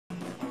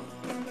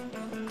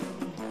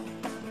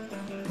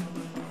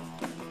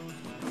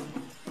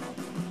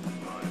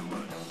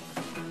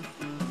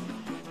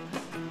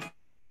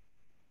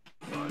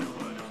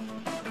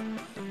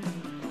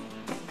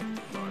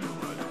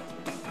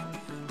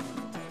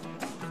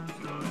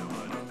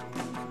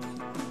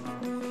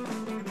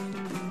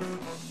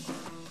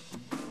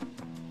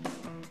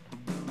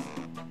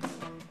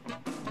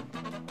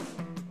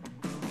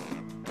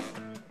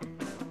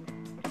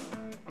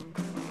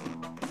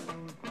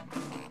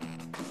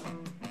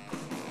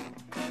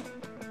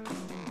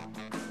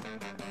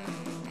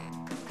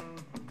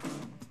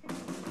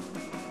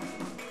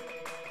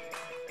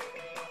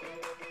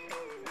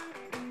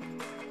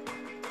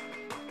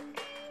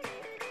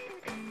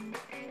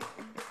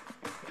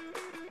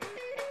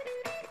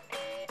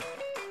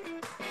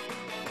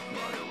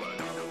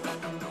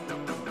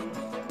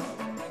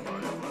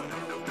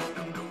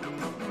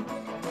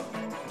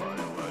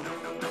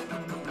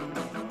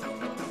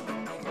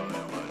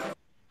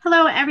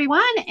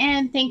everyone,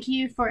 and thank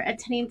you for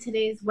attending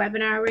today's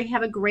webinar. We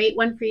have a great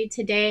one for you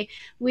today.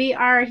 We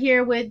are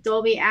here with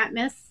Dolby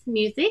Atmos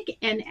Music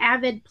and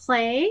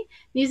AvidPlay,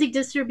 music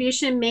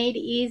distribution made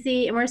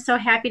easy, and we're so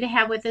happy to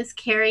have with us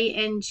Carrie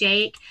and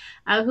Jake,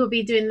 who will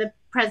be doing the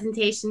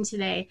presentation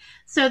today.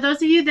 So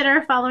those of you that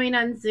are following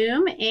on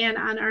Zoom and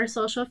on our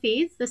social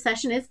feeds, the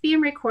session is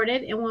being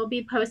recorded and will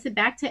be posted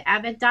back to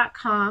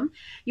avid.com.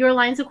 Your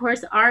lines, of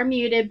course, are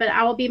muted, but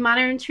I will be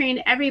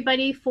monitoring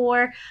everybody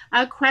for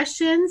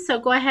questions. So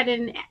go ahead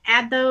and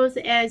add those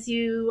as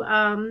you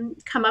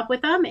come up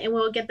with them, and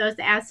we'll get those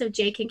asked of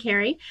Jake and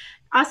Carrie.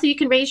 Also, you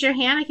can raise your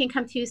hand. I can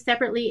come to you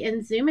separately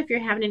in Zoom if you're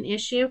having an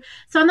issue.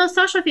 So on those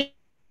social feeds,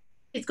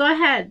 go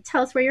ahead.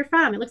 Tell us where you're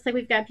from. It looks like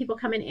we've got people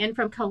coming in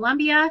from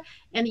Colombia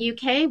and the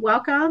UK.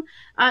 Welcome.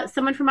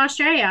 Someone from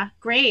Australia.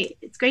 Great.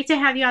 It's great to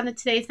have you on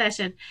today's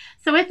session.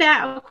 So with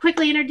that, I'll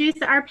quickly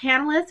introduce our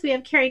panelists. We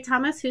have Carrie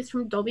Thomas, who's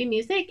from Dolby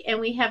Music, and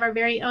we have our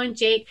very own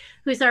Jake,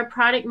 who's our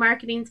product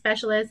marketing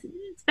specialist,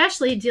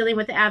 especially dealing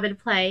with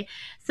AvidPlay.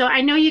 So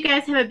I know you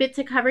guys have a bit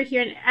to cover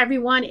here, and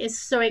everyone is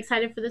so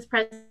excited for this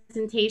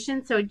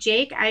presentation. So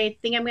Jake, I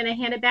think I'm going to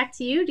hand it back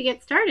to you to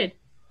get started.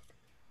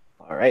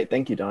 All right,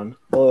 thank you, Dawn.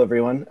 Hello,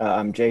 everyone.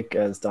 I'm Jake.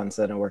 As Dawn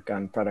said, I work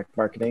on product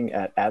marketing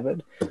at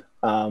Avid.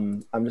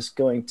 I'm just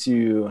going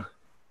to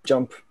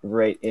jump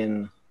right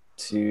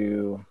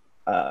into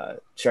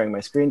sharing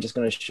my screen. Just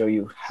going to show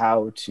you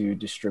how to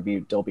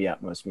distribute Dolby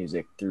Atmos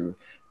music through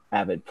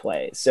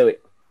AvidPlay. So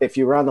if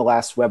you were on the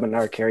last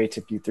webinar, Carrie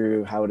took you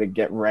through how to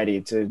get ready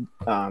to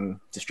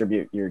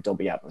distribute your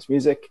Dolby Atmos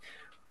music.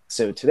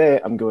 So today,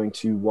 I'm going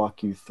to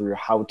walk you through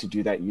how to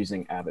do that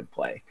using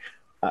AvidPlay.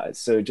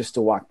 So just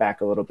to walk back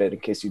a little bit, in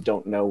case you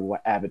don't know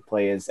what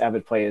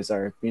AvidPlay is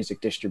our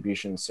music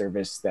distribution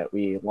service that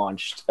we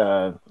launched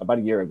about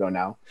a year ago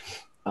now.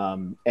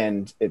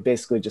 And it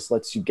basically just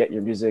lets you get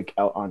your music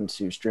out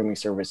onto streaming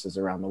services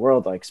around the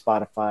world, like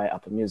Spotify,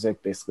 Apple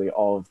Music, basically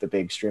all of the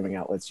big streaming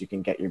outlets. You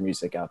can get your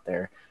music out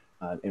there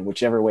in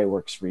whichever way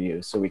works for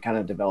you. So we kind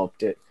of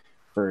developed it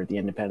for the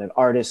independent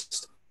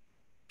artists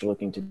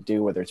looking to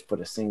do, whether it's put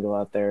a single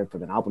out there,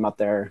 put an album out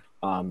there,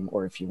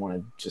 or if you want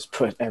to just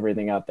put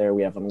everything out there,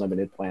 we have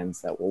unlimited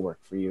plans that will work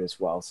for you as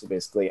well. So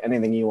basically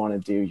anything you want to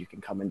do, you can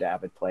come into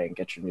AvidPlay and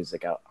get your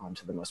music out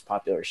onto the most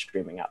popular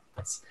streaming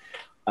outlets.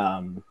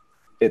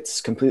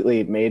 It's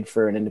completely made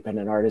for an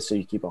independent artist, so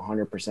you keep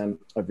 100%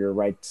 of your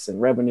rights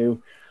and revenue.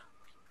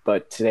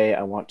 But today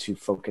I want to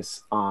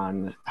focus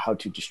on how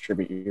to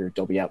distribute your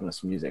Dolby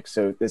Atmos music.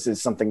 So this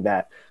is something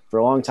that for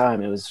a long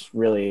time, it was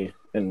really,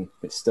 and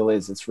it still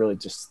is, it's really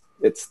just,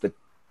 it's the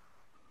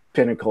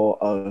pinnacle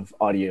of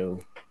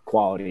audio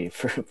quality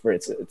for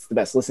it's the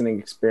best listening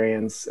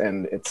experience.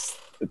 And it's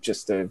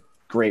just a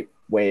great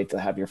way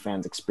to have your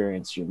fans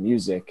experience your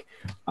music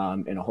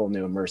in a whole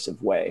new immersive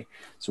way.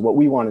 So what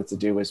we wanted to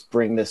do was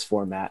bring this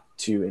format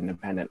to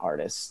independent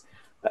artists.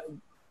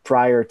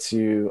 Prior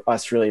to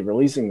us really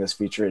releasing this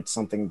feature, it's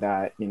something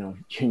that, you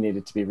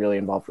needed to be really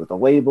involved with a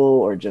label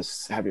or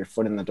just have your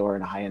foot in the door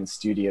in a high-end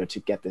studio to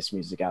get this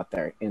music out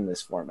there in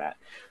this format.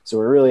 So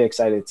we're really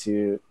excited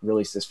to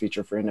release this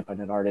feature for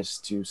independent artists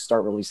to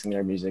start releasing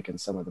their music in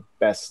some of the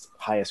best,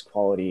 highest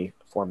quality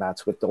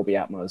formats with Dolby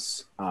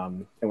Atmos.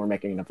 And we're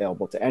making it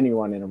available to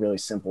anyone in a really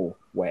simple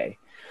way.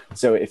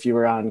 So if you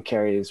were on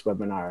Carrie's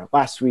webinar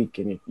last week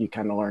and you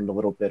kind of learned a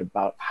little bit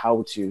about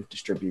how to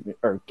distribute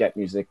or get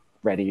music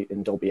ready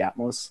in Dolby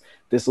Atmos,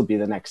 this will be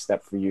the next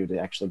step for you to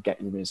actually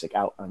get your music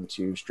out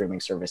onto streaming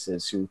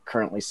services who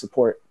currently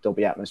support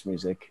Dolby Atmos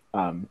music,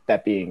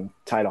 that being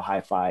Tidal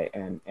Hi-Fi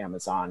and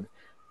Amazon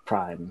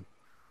Prime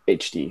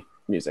HD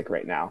music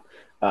right now.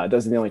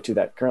 Those are the only two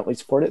that currently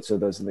support it, so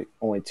those are the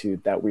only two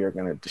that we are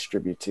going to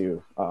distribute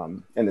to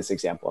in this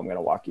example I'm going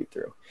to walk you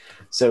through.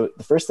 So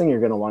the first thing you're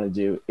going to want to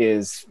do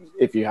is,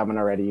 if you haven't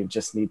already, you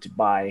just need to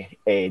buy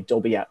a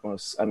Dolby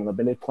Atmos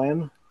Unlimited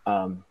plan.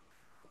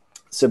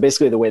 So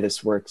basically the way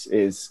this works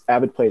is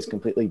AvidPlay is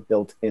completely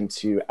built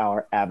into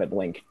our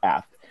AvidLink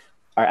app.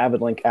 Our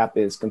AvidLink app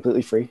is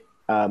completely free.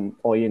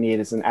 All you need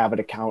is an Avid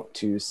account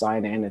to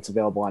sign in. It's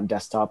available on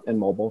desktop and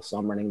mobile. So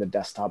I'm running the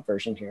desktop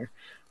version here.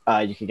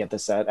 You can get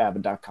this at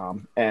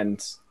avid.com.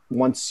 And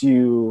once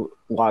you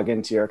log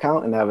into your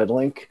account in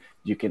AvidLink,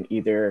 you can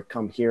either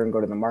come here and go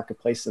to the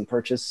marketplace and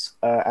purchase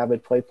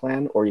AvidPlay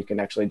plan, or you can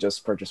actually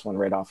just purchase one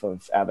right off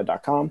of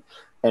avid.com.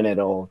 And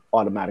it'll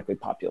automatically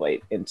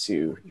populate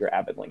into your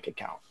AvidLink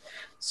account.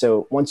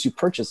 So once you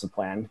purchase a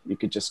plan, you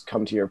could just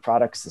come to your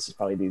products. This is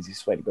probably the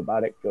easiest way to go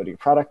about it. Go to your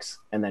products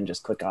and then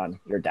just click on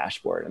your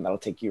dashboard, and that'll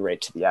take you right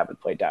to the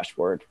AvidPlay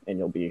dashboard, and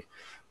you'll be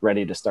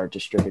ready to start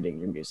distributing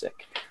your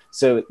music.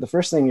 So the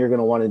first thing you're going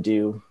to want to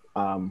do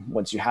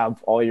once you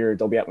have all your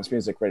Dolby Atmos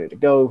music ready to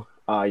go,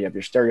 you have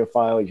your stereo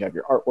file, you have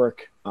your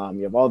artwork,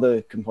 you have all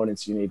the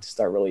components you need to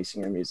start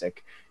releasing your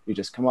music. You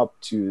just come up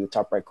to the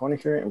top right corner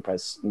here and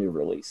press New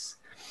Release.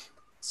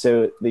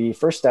 So the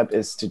first step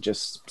is to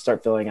just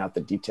start filling out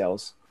the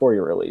details for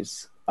your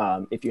release.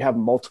 If you have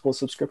multiple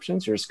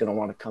subscriptions, you're just going to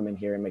want to come in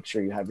here and make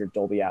sure you have your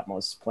Dolby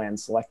Atmos plan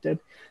selected.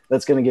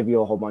 That's going to give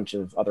you a whole bunch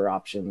of other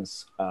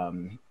options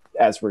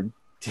as we're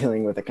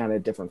dealing with a kind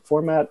of different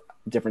format.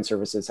 Different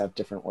services have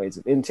different ways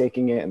of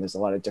intaking it, and there's a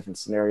lot of different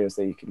scenarios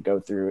that you can go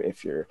through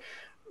if you're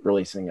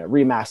releasing a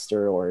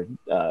remaster or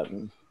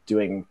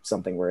doing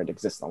something where it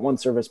exists on one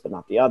service but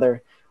not the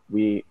other.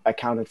 We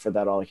accounted for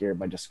that all here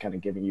by just kind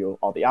of giving you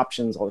all the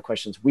options, all the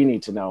questions we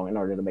need to know in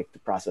order to make the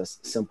process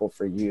simple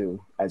for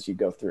you as you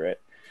go through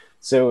it.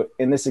 So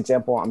in this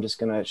example, I'm just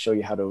going to show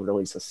you how to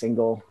release a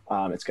single.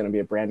 It's going to be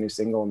a brand new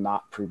single,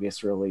 not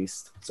previous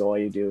released. So all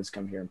you do is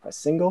come here and press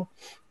single.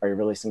 Are you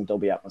releasing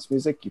Dolby Atmos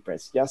music? You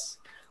press yes.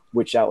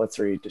 Which outlets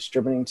are you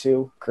distributing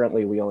to?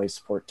 Currently, we only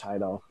support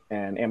Tidal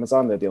and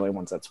Amazon. They're the only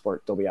ones that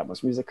support Dolby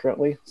Atmos music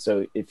currently.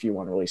 So if you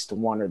want to release to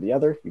one or the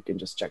other, you can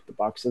just check the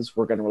boxes.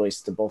 We're going to release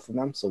to both of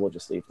them, so we'll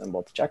just leave them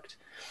both checked.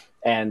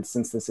 And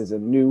since this is a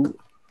new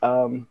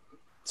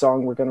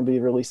song we're going to be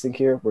releasing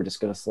here, we're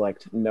just going to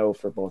select no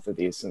for both of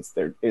these since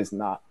there is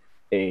not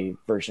a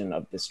version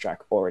of this track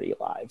already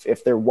live.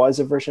 If there was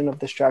a version of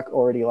this track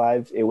already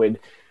live, it would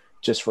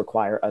just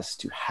require us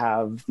to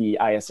have the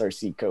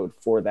ISRC code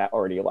for that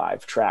already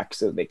live track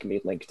so they can be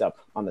linked up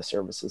on the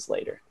services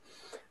later.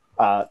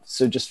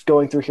 So just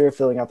going through here,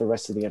 filling out the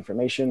rest of the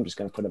information, I'm just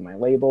going to put in my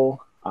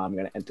label. I'm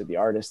going to enter the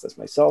artist as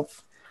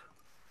myself.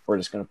 We're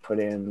just going to put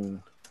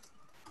in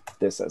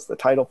this as the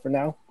title for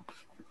now.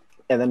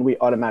 And then we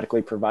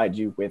automatically provide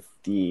you with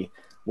the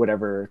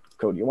whatever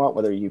code you want,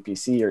 whether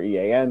UPC or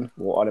EAN,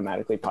 will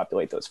automatically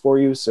populate those for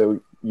you. So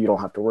you don't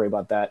have to worry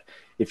about that.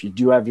 If you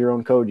do have your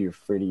own code, you're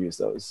free to use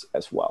those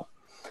as well.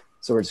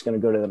 So we're just going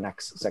to go to the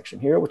next section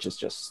here, which is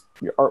just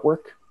your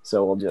artwork.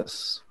 So we'll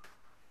just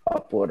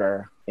upload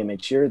our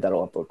image here.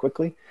 That'll upload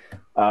quickly.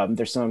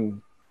 There's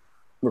some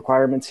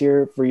requirements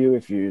here for you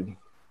if you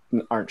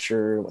aren't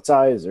sure what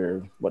size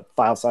or what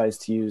file size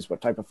to use,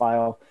 what type of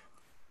file.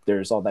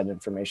 There's all that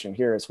information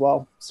here as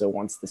well. So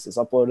once this is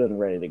uploaded and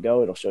ready to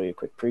go, it'll show you a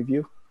quick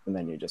preview, and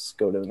then you just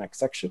go to the next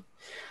section.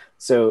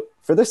 So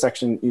for this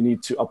section, you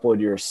need to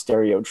upload your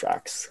stereo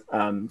tracks.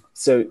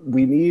 So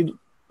we need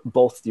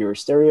both your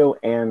stereo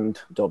and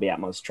Dolby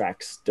Atmos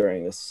tracks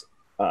during this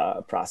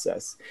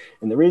process.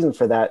 And the reason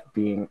for that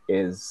being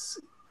is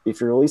if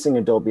you're releasing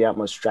a Dolby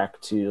Atmos track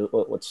to,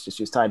 let's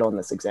just use Tidal in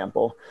this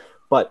example,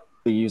 but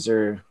the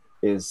user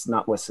is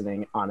not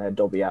listening on a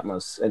Dolby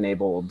Atmos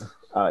enabled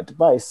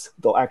device,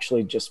 they'll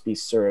actually just be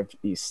served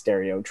the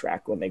stereo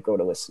track when they go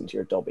to listen to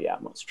your Dolby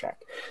Atmos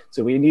track.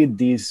 So we need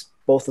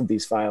both of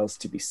these files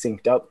to be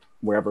synced up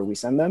wherever we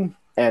send them.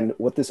 And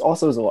what this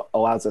also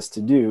allows us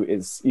to do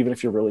is, even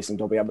if you're releasing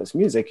Dolby Atmos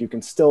music, you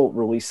can still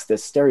release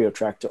this stereo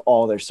track to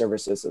all their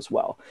services as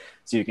well.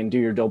 So you can do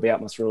your Dolby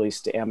Atmos release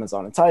to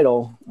Amazon and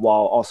Tidal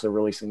while also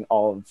releasing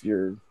all of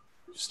your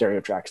stereo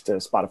tracks to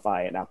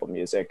Spotify and Apple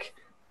Music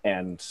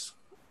and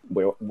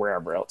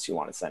wherever else you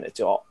want to send it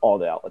to, all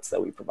the outlets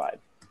that we provide.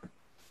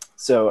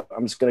 So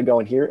I'm just going to go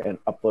in here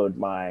and upload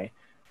my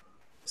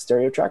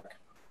stereo track.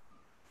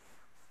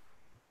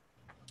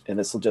 And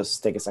this will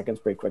just take a second. It's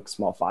a pretty quick,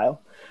 small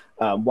file.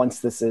 Once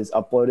this is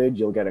uploaded,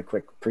 you'll get a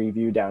quick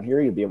preview down here.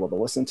 You'll be able to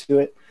listen to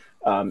it.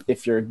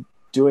 If you're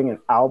doing an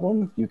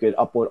album, you could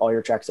upload all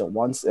your tracks at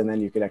once, and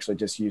then you could actually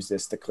just use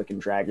this to click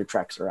and drag your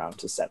tracks around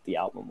to set the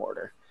album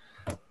order.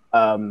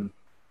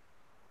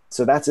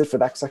 So that's it for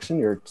that section.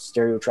 Your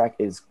stereo track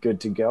is good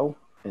to go.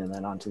 And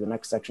then on to the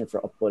next section for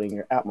uploading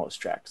your Atmos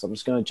track. So I'm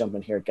just going to jump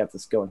in here, get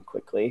this going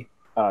quickly,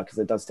 because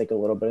it does take a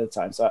little bit of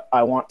time. So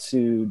I want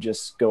to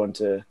just go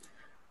into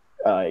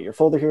your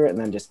folder here and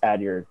then just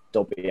add your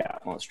Dolby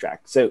Atmos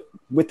track. So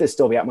with this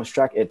Dolby Atmos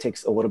track, it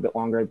takes a little bit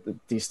longer.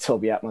 These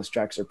Dolby Atmos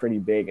tracks are pretty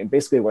big. And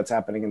basically what's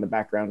happening in the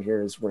background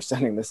here is we're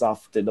sending this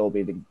off to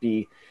Dolby to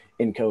be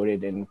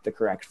encoded in the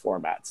correct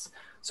formats.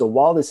 So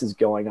while this is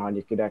going on,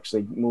 you could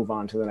actually move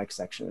on to the next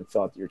section and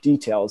fill out your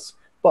details.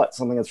 But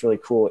something that's really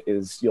cool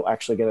is you'll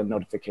actually get a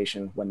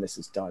notification when this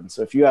is done.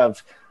 So if you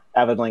have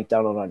AvidLink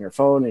downloaded on your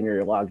phone and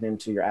you're logged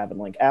into your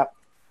AvidLink app,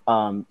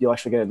 you'll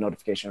actually get a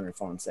notification on your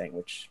phone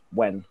saying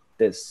when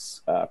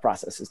this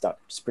process is done,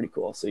 which is pretty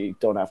cool. So you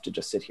don't have to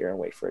just sit here and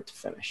wait for it to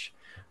finish.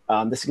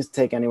 This could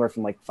take anywhere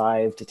from like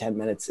 5 to 10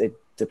 minutes. It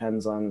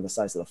depends on the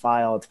size of the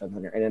file. It depends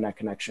on your internet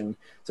connection.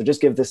 So just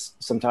give this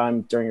some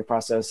time during your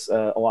process,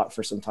 a lot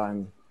for some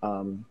time,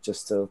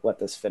 just to let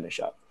this finish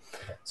up.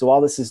 So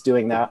while this is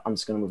doing that, I'm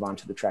just going to move on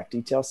to the track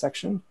detail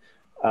section.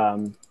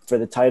 For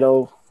the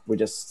title,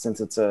 since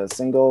it's a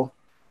single,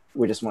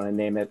 we just want to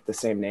name it the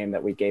same name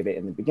that we gave it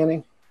in the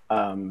beginning.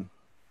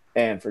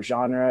 And for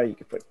genre, you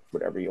can put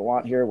whatever you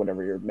want here,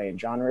 whatever your main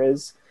genre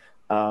is.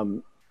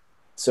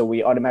 So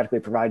we automatically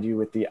provide you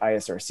with the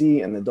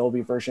ISRC and the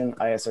Dolby version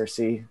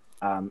ISRC.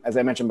 As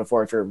I mentioned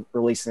before, if you're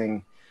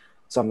releasing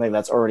something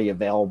that's already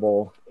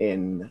available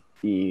in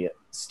the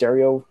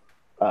stereo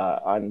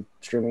on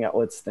streaming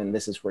outlets, then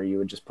this is where you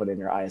would just put in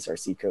your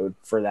ISRC code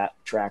for that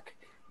track,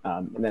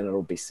 and then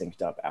it'll be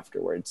synced up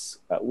afterwards.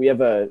 We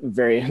have a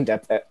very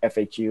in-depth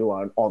FAQ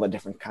on all the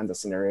different kinds of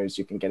scenarios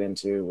you can get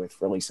into with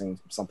releasing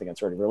something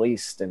that's already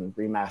released and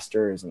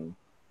remasters and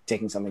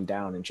taking something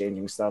down and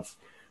changing stuff.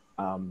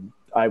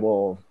 I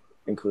will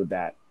include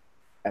that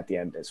at the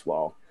end as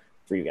well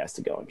for you guys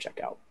to go and check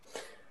out.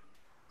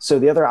 So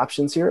the other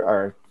options here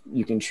are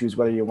you can choose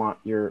whether you want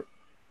your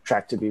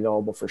track to be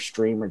available for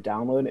stream or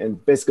download.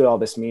 And basically all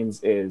this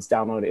means is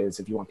download is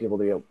if you want people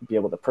to be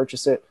able to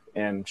purchase it,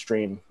 and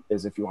stream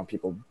is if you want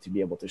people to be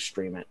able to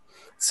stream it.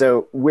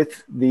 So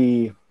with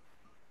the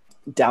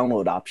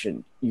download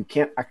option, you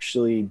can't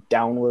actually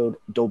download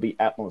Dolby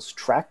Atmos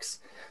tracks.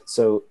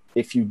 So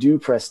if you do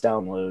press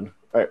download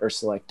or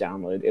select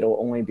download, it'll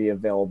only be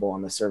available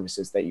on the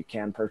services that you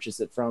can purchase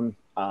it from,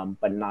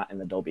 but not in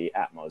the Dolby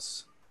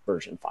Atmos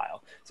version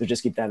file. So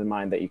just keep that in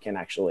mind, that you can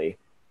actually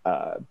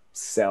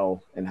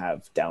sell and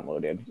have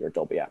downloaded your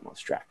Dolby Atmos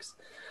tracks.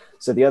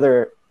 So the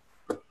other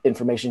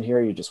information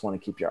here, you just want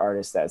to keep your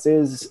artist as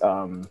is,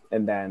 and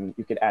then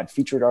you could add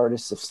featured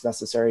artists if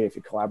necessary, if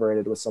you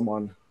collaborated with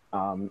someone.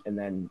 And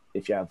then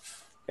if you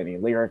have any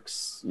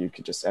lyrics, you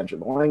could just enter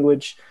the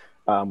language,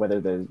 whether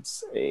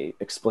there's a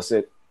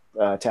explicit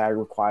tag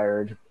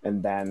required.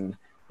 And then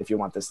if you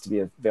want this to be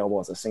available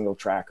as a single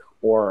track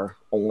or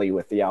only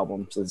with the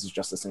album, so this is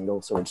just a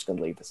single, so we're just going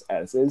to leave this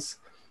as is.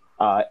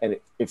 And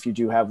if you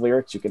do have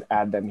lyrics, you can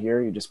add them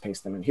here. You just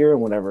paste them in here,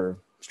 and whenever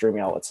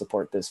streaming outlets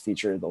support this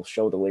feature, they'll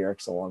show the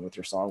lyrics along with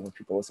your song when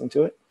people listen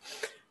to it.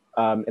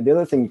 And the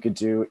other thing you could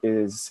do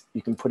is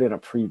you can put in a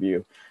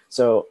preview.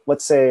 So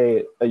let's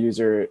say a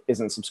user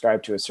isn't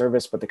subscribed to a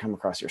service, but they come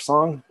across your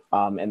song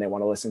and they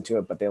want to listen to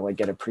it, but they only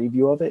get a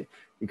preview of it.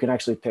 You can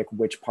actually pick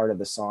which part of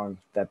the song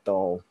that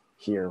they'll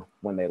hear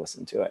when they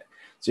listen to it.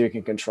 So you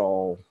can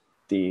control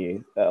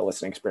the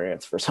listening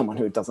experience for someone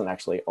who doesn't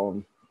actually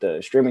own the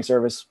streaming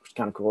service, which is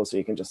kind of cool. So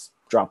you can just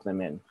drop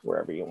them in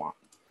wherever you want.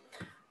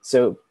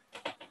 So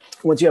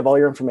once you have all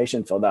your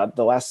information filled out,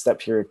 the last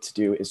step here to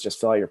do is just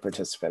fill out your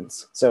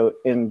participants. So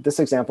in this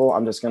example,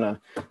 I'm just going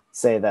to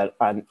say that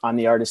I'm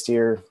the artist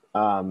here.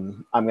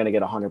 I'm going to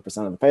get 100%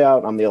 of the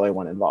payout. I'm the only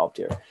one involved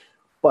here.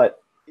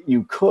 But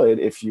you could,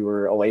 if you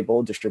were a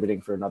label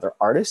distributing for another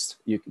artist,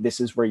 this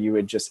is where you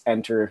would just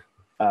enter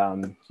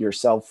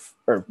yourself,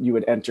 or you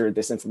would enter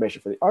this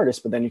information for the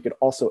artist, but then you could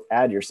also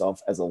add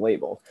yourself as a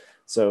label.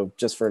 So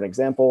just for an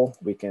example,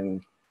 we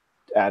can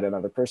add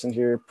another person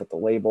here, put the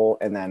label,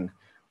 and then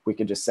we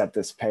could just set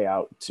this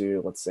payout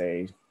to, let's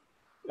say,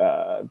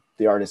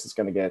 the artist is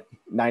going to get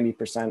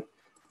 90%,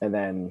 and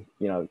then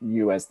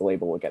you as the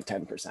label will get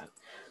 10%.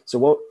 So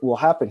what will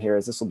happen here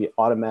is this will be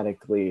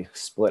automatically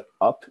split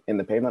up in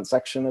the payment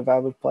section of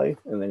AvidPlay,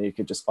 and then you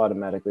could just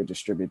automatically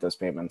distribute those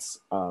payments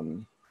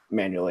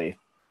manually.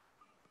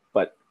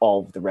 But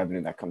all of the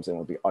revenue that comes in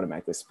will be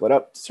automatically split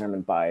up,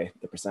 determined by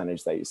the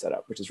percentage that you set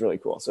up, which is really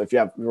cool. So if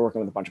you're working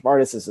with a bunch of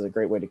artists, this is a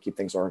great way to keep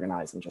things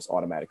organized and just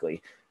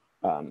automatically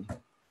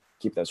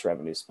keep those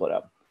revenues split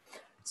up.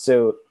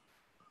 So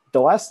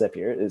the last step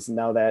here is,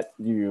 now that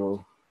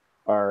you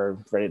are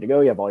ready to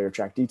go, you have all your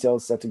track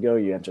details set to go,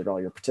 you entered all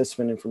your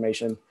participant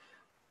information.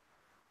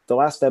 The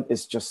last step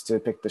is just to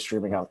pick the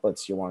streaming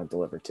outlets you want to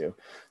deliver to.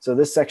 So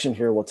this section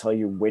here will tell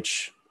you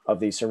which of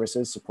these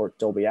services support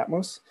Dolby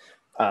Atmos.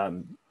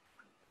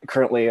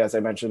 Currently, as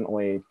I mentioned,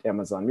 only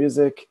Amazon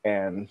Music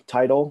and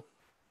Tidal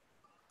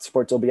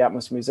support Dolby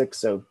Atmos music.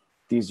 So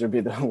these would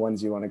be the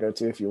ones you want to go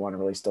to if you want to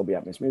release Dolby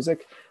Atmos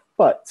music.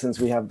 But since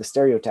we have the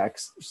stereo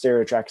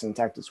tracks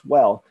intact as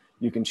well,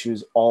 you can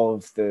choose all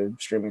of the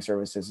streaming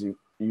services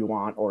you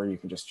want, or you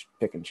can just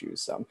pick and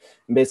choose some.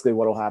 And basically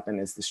what will happen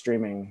is the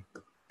streaming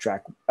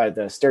track,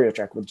 the stereo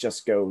track will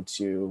just go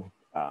to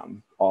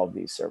all of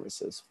these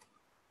services.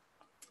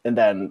 And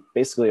then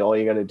basically all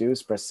you got to do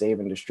is press save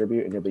and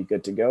distribute, and you'll be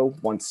good to go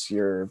once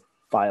your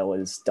file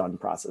is done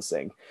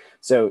processing.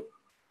 So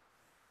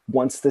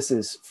once this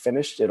is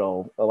finished,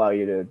 it'll allow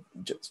you to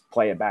just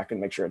play it back and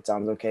make sure it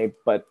sounds okay.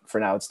 But for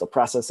now, it's still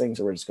processing,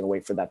 so we're just going to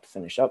wait for that to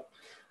finish up.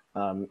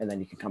 And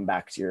then you can come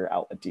back to your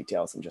outlet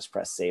details and just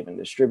press save and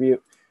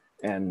distribute,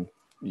 and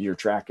your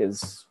track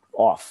is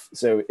off.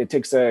 So it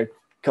takes a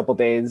couple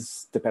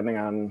days, depending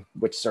on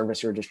which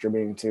service you're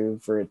distributing to,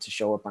 for it to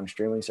show up on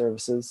streaming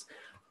services.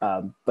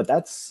 But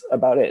that's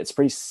about it. It's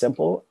pretty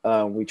simple.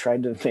 We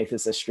tried to make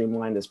this as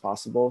streamlined as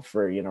possible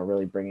for,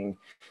 really bringing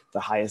the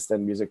highest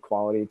end music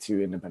quality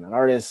to independent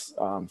artists,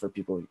 for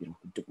people who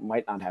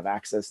might not have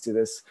access to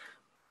this.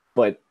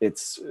 But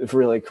it's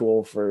really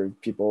cool for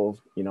people,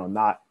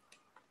 not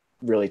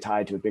really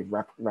tied to a big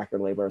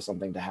record label or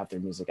something, to have their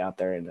music out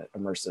there in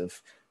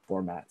immersive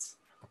formats.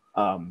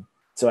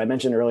 So I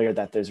mentioned earlier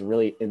that there's a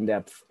really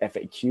in-depth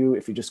FAQ.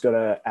 If you just go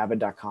to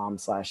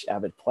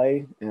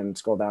avid.com/avidplay and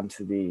scroll down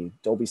to the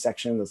Dolby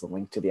section, there's a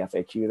link to the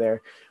FAQ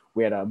there.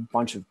 We had a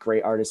bunch of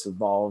great artists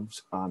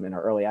involved in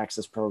our early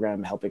access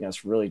program, helping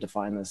us really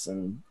define this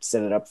and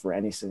set it up for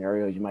any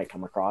scenario you might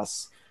come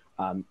across.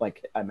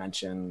 Like I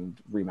mentioned,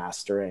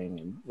 remastering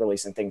and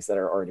releasing things that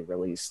are already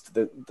released.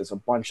 There's a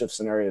bunch of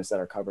scenarios that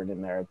are covered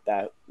in there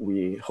that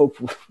we hope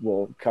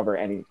will cover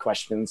any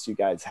questions you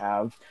guys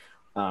have.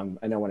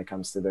 I know when it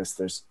comes to this,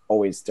 there's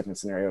always different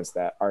scenarios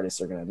that artists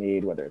are going to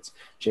need, whether it's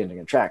changing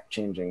a track,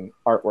 changing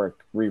artwork,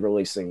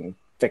 re-releasing,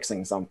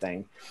 fixing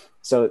something.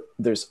 So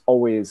there's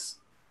always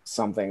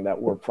something that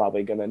we're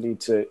probably going to need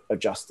to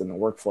adjust in the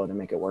workflow to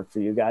make it work for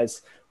you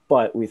guys.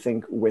 But we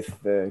think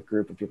with the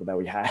group of people that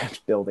we had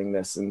building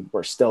this, and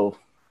we're still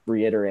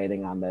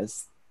reiterating on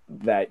this,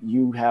 that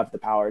you have the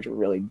power to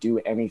really do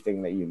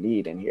anything that you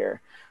need in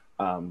here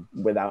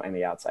without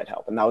any outside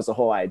help. And that was the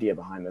whole idea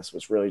behind this,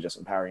 was really just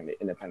empowering the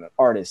independent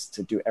artists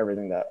to do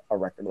everything that a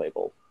record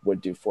label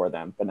would do for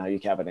them. But now you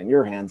have it in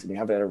your hands, and you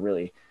have it at a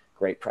really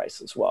great price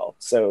as well.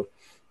 So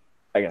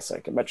I guess I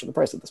can mention the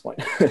price at this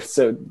point.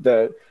 So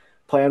the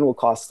plan will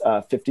cost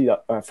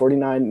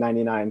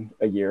 $49.99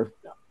 a year,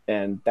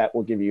 and that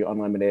will give you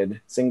unlimited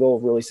single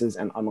releases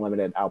and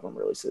unlimited album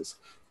releases.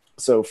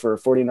 So for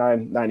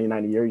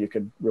 $49.99 a year, you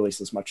could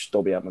release as much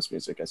Dolby Atmos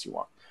music as you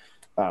want,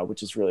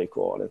 which is really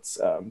cool. And it's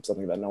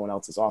something that no one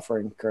else is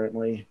offering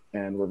currently.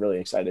 And we're really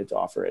excited to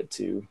offer it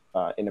to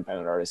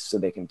independent artists so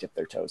they can dip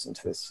their toes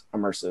into this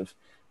immersive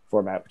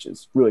format, which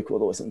is really cool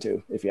to listen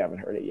to if you haven't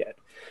heard it yet.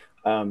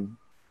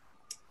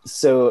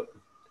 So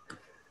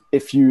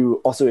if you're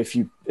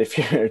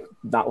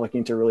not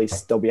looking to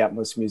release Dolby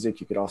Atmos music,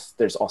 you could also,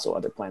 there's also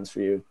other plans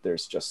for you.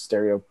 There's just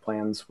stereo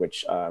plans,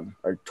 which are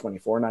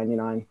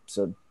 $24.99.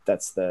 So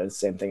that's the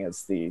same thing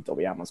as the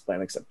Dolby Atmos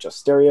plan, except just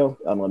stereo,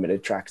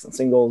 unlimited tracks and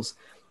singles.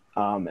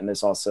 And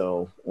there's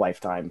also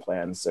lifetime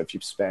plans. So if you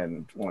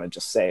want to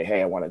just say,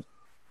 hey, I want to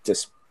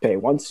just pay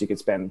once, you could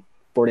spend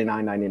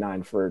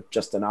 $49.99 for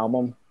just an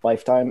album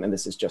lifetime, and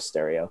this is just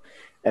stereo,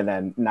 and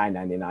then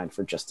 $9.99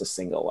 for just a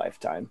single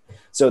lifetime.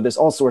 So there's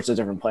all sorts of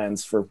different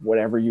plans for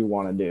whatever you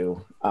want to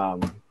do.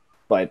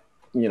 But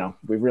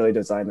we really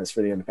designed this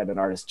for the independent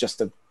artist just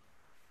to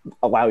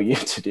allow you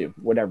to do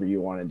whatever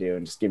you want to do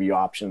and just give you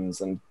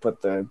options and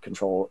put the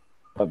control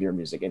of your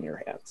music in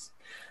your hands.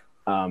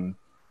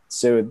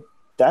 So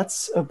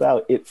that's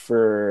about it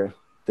for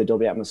the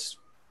Dolby Atmos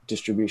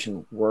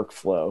distribution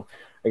workflow.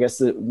 I guess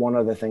the one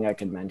other thing I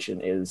could mention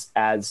is,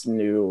 as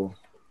new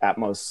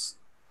Atmos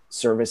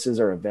services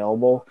are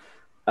available,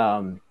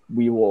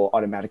 we will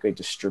automatically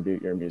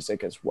distribute your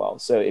music as well.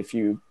 So if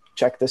you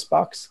check this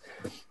box,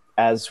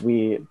 as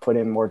we put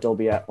in more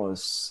Dolby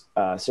Atmos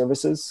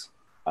services,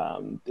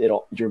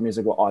 your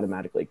music will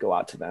automatically go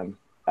out to them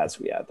as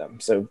we add them.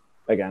 So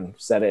again,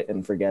 set it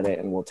and forget it,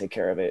 and we'll take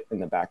care of it in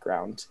the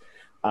background.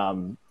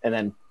 And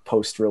then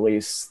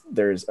post-release,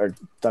 there's a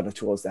ton of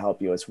tools to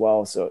help you as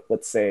well. So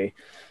let's say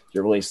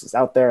your release is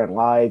out there and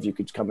live, you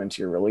could come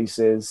into your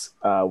releases.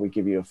 We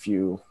give you a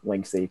few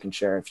links that you can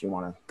share if you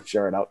want to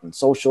share it out in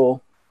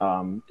social.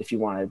 If you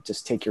want to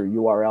just take your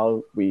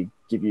URL, we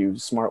give you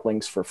smart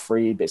links for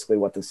free. Basically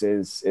what this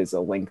is a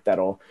link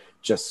that'll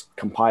just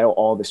compile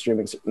all the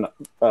streaming,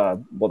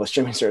 the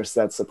streaming service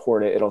that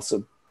support it. It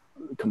also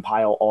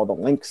compile all the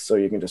links, so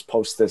you can just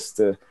post this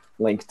to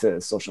link to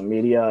social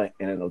media,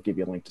 and it'll give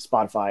you a link to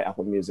Spotify,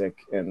 Apple Music,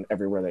 and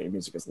everywhere that your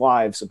music is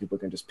live, so people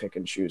can just pick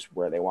and choose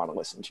where they want to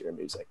listen to your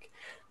music.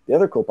 The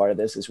other cool part of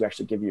this is we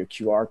actually give you a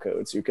QR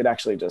code, so you could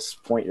actually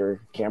just point your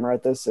camera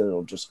at this and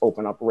it'll just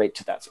open up right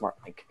to that smart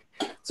link.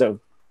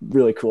 So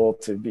really cool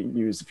to be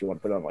used if you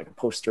want to put on like a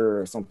poster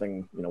or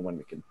something, when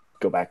we can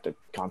go back to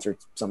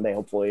concerts someday,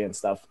 hopefully, and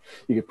stuff.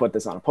 You could put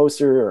this on a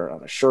poster or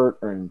on a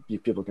shirt, and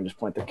people can just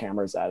point their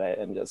cameras at it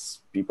and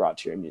just be brought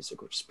to your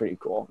music, which is pretty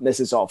cool. And this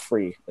is all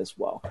free as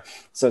well.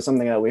 So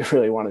something that we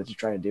really wanted to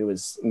try to do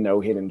is no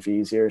hidden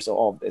fees here. So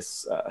all of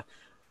this,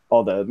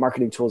 all the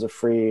marketing tools are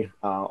free,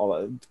 all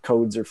the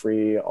codes are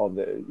free, all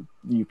the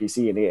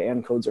UPC and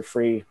EAN codes are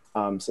free.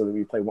 So that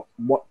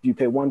you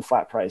pay one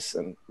flat price,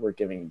 and we're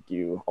giving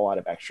you a lot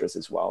of extras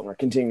as well. And we're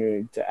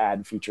continuing to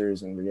add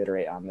features and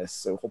reiterate on this.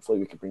 So hopefully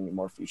we can bring you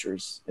more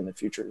features in the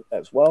future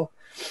as well.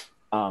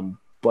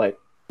 But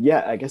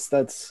yeah, I guess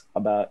that's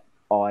about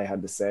all I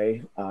had to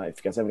say. If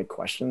you guys have any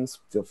questions,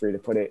 feel free to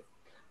put it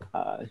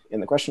in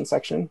the question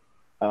section.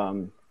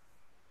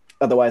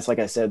 Otherwise, like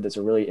I said, there's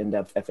a really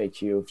in-depth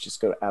FAQ.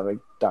 Just go to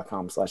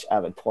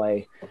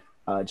avid.com/AvidPlay.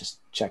 Just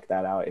check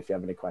that out if you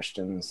have any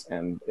questions.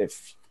 And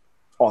if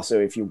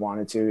you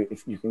wanted to,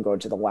 if you can go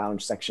to the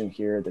lounge section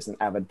here, there's an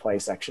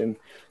AvidPlay section.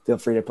 Feel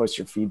free to post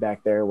your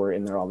feedback there. We're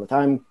in there all the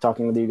time,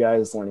 talking with you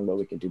guys, learning what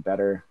we can do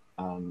better,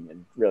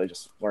 and really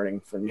just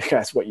learning from you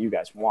guys what you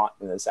guys want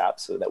in this app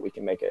so that we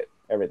can make it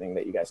everything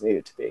that you guys need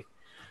it to be.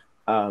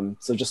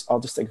 So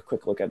I'll just take a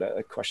quick look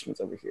at questions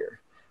over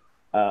here.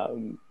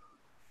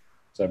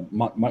 So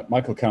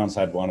Michael Carnes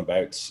had one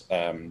about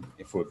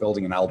if we're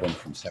building an album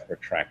from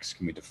separate tracks,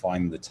 can we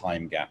define the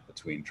time gap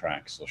between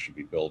tracks, or should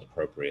we build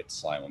appropriate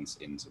silence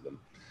into them?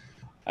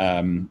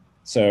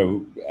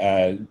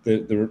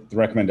 The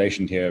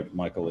recommendation here,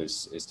 Michael,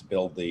 is to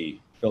build the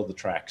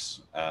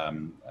tracks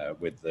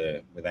with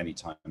any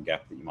time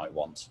gap that you might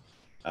want.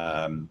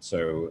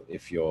 So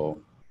if you're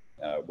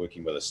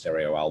working with a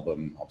stereo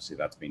album, obviously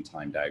that's been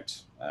timed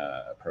out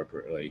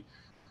appropriately.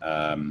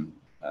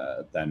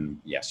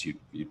 Then yes,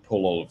 you'd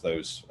pull all of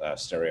those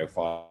stereo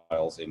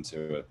files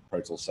into a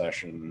Pro Tools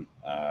session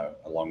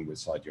along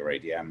with your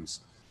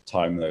ADMs,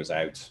 time those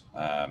out,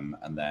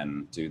 and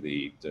then do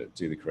the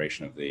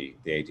creation of the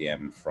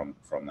ADM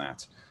from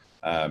that.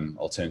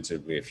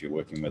 Alternatively, if you're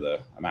working with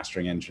a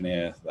mastering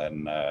engineer,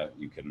 then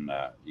you can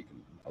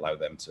allow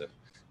them to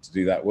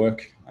do that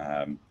work.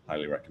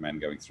 Highly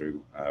recommend going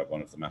through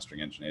one of the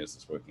mastering engineers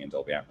that's working in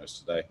Dolby Atmos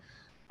today.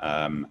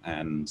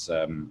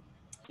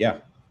 Yeah.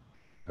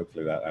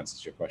 hopefully that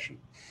answers your question.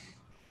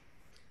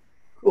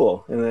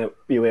 Cool. And then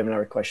we have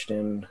another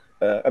question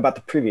about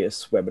the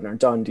previous webinar.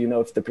 Don, do you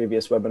know if the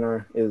previous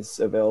webinar is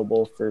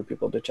available for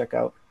people to check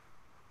out?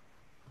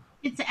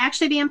 It's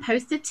actually being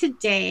posted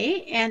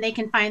today, and they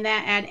can find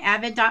that at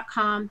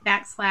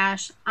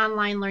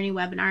avid.com/online learning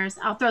webinars.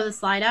 I'll throw the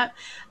slide up,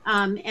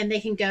 and they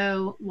can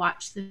go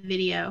watch the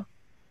video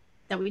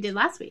that we did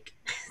last week.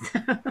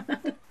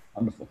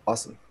 Wonderful.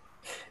 Awesome.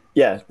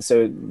 Yeah,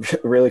 so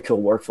really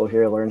cool workflow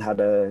here. Learn how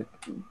to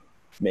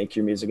make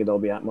your music in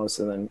Dolby Atmos,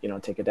 and then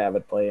take it to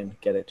AvidPlay and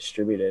get it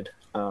distributed.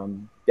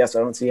 Yeah,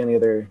 so I don't see any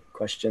other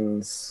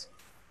questions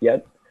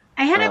yet.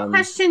 I had a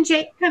question,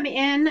 Jake, come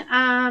in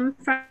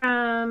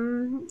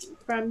from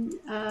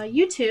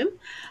YouTube.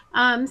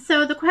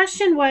 So the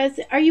question was,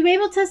 are you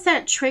able to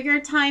set trigger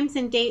times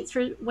and dates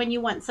for when you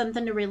want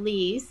something to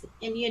release?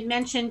 And you had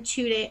mentioned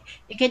 2 days.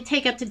 It could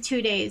take up to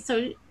 2 days.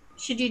 So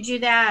should you do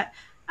that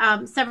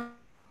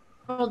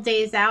several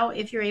days out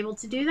if you're able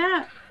to do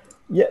that?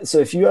 Yeah, so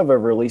if you have a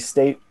release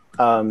date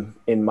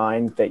in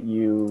mind that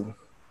you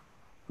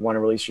want to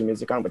release your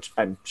music on, which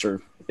I'm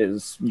sure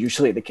is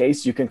usually the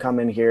case, you can come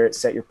in here,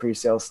 set your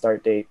pre-sale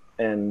start date,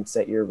 and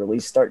set your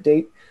release start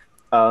date.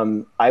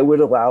 I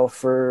would allow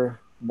for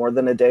more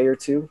than a day or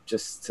two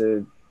just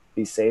to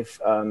be safe.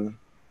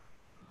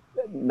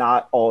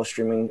 Not all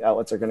streaming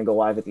outlets are going to go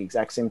live at the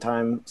exact same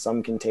time.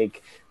 Some can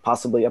take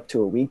possibly up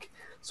to a week.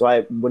 So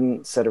I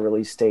wouldn't set a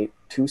release date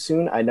too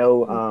soon. I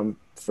know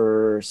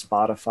for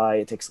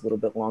Spotify, it takes a little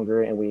bit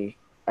longer, and we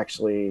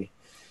actually,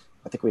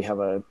 I think we have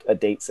a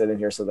date set in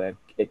here so that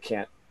it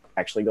can't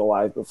actually go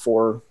live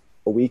before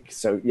a week.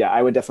 So yeah,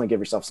 I would definitely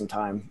give yourself some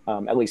time,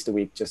 at least a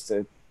week, just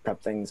to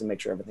prep things and make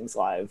sure everything's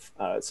live,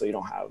 so you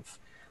don't have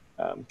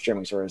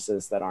streaming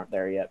services that aren't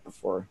there yet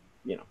before,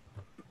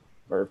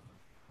 or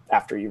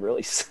after you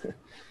release.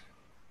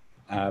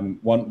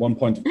 One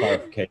point of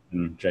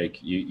clarification, Jake,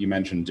 you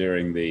mentioned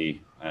during the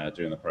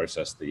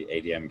process, the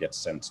ADM gets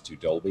sent to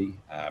Dolby,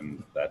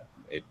 that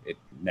it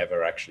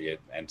never actually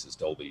enters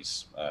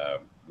Dolby's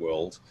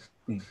world.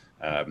 The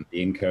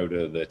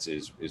encoder that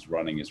is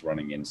running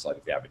inside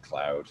of the Avid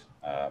cloud.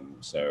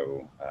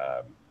 So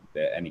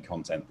any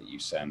content that you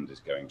send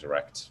is going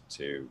direct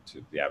to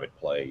the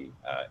AvidPlay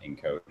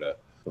encoder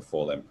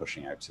before then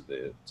pushing out to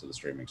the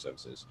streaming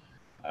services.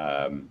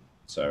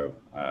 So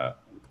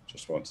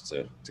just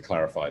wanted to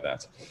clarify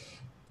that.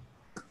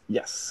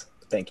 Yes,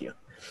 thank you.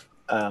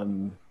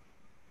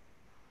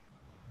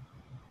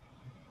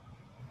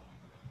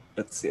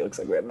 Let's see, it looks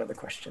like we have another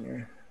question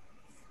here.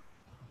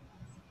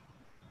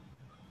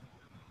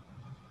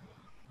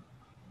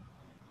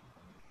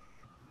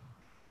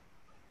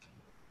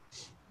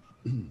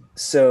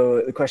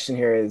 So the question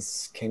here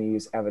is, can you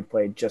use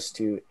AvidPlay just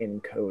to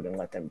encode and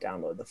let them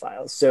download the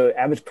files? So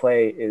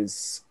AvidPlay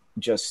is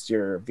just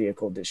your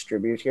vehicle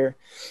distributor.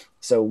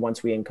 So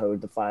once we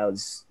encode the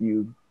files,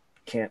 you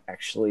can't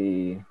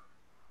actually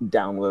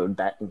download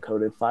that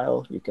encoded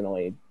file. You can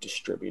only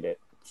distribute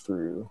it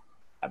through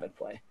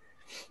AvidPlay.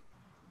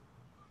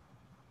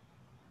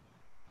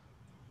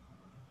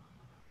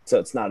 So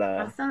it's not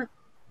a Awesome.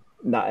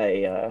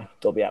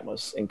 Dolby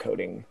Atmos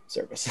encoding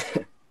service.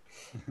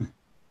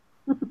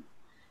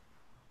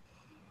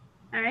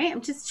 All right,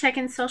 I'm just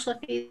checking social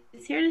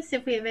feeds here to see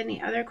if we have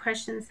any other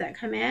questions that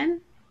come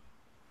in.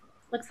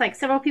 Looks like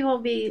several people will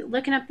be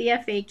looking up the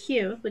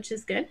FAQ, which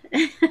is good.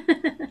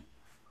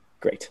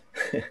 Great.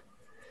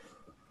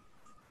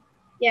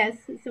 Yes,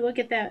 so we'll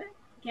get that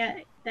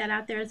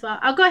out there as well.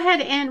 I'll go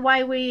ahead and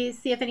while we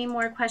see if any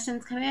more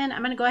questions come in, I'm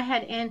going to go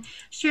ahead and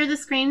share the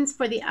screens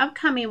for the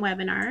upcoming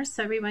webinars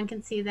so everyone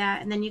can see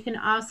that. And then you can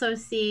also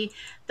see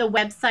the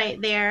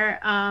website there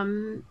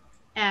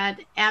at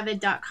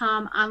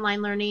avid.com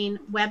online learning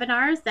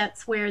webinars.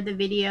 That's where the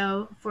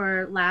video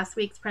for last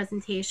week's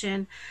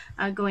presentation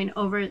going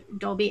over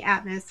Dolby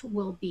Atmos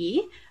will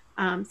be.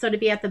 So to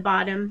be at the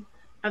bottom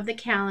of the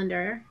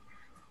calendar.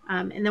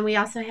 And then we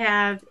also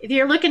have, if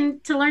you're looking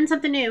to learn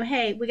something new,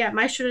 hey, we got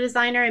Maestro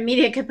Designer and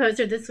Media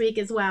Composer this week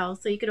as well.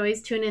 So you could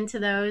always tune into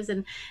those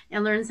and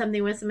learn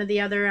something with some of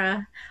the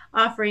other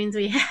offerings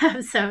we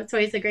have. So it's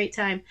always a great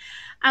time.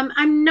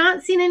 I'm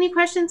not seeing any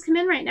questions come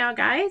in right now,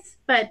 guys,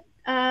 but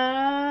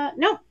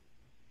nope.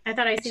 I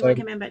thought I see one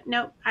come in, but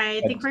nope.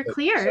 I think we're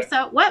clear.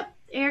 So what?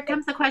 Here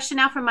comes the question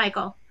now from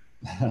Michael.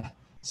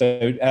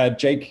 So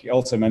Jake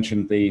also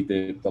mentioned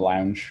the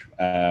lounge.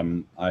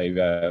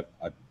 I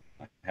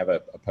have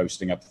a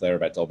posting up there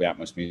about Dolby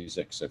Atmos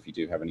music, so if you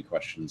do have any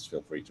questions,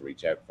 feel free to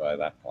reach out via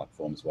that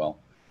platform as well.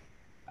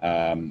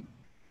 I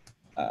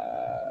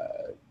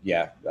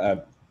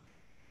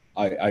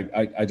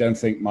don't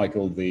think,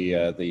 Michael,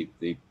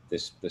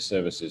 this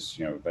service is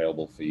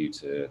available for you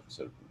to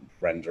sort of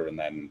render and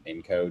then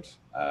encode.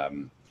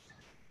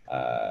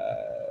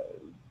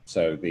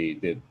 So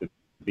the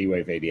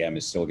B-Wave ADM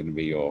is still going to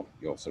be your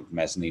sort of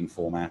mezzanine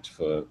format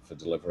for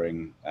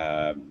delivering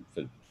for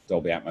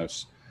Dolby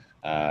Atmos.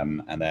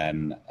 And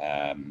then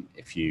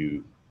if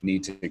you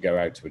need to go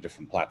out to a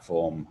different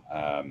platform,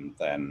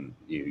 then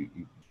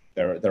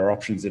there are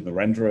options in the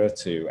renderer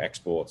to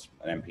export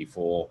an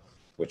MP4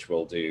 which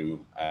will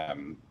do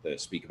the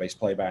speaker-based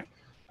playback.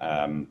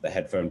 The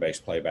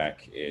headphone-based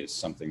playback is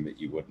something that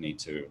you would need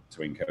to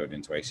encode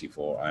into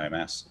AC4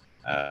 IMS,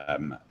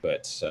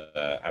 but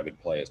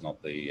AvidPlay is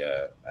not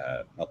the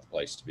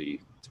place to be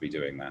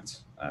doing that.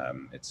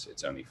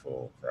 It's only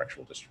for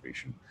actual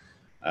distribution.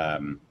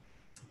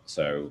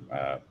 So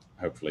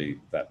hopefully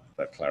that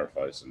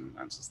clarifies and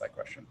answers that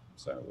question.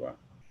 So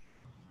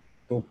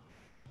cool.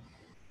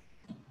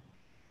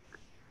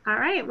 All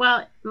right.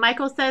 Well,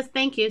 Michael says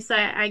thank you. So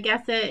I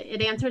guess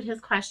it answered his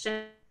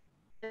question.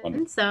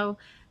 Wonderful. So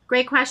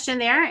great question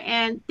there.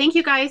 And thank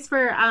you guys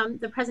for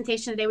the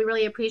presentation today. We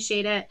really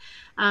appreciate it.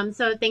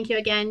 So thank you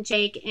again,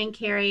 Jake and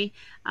Carrie,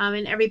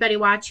 and everybody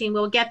watching.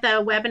 We'll get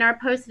the webinar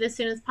posted as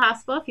soon as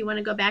possible if you want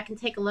to go back and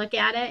take a look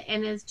at it.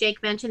 And as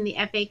Jake mentioned, the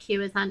FAQ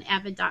is on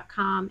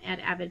avid.com at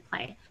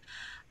AvidPlay.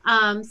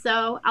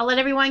 So I'll let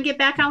everyone get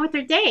back on with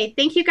their day.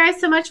 Thank you guys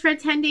so much for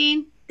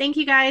attending. Thank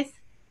you guys.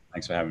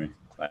 Thanks for having me.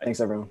 Bye.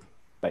 Thanks, everyone.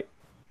 Bye.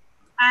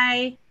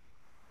 Bye.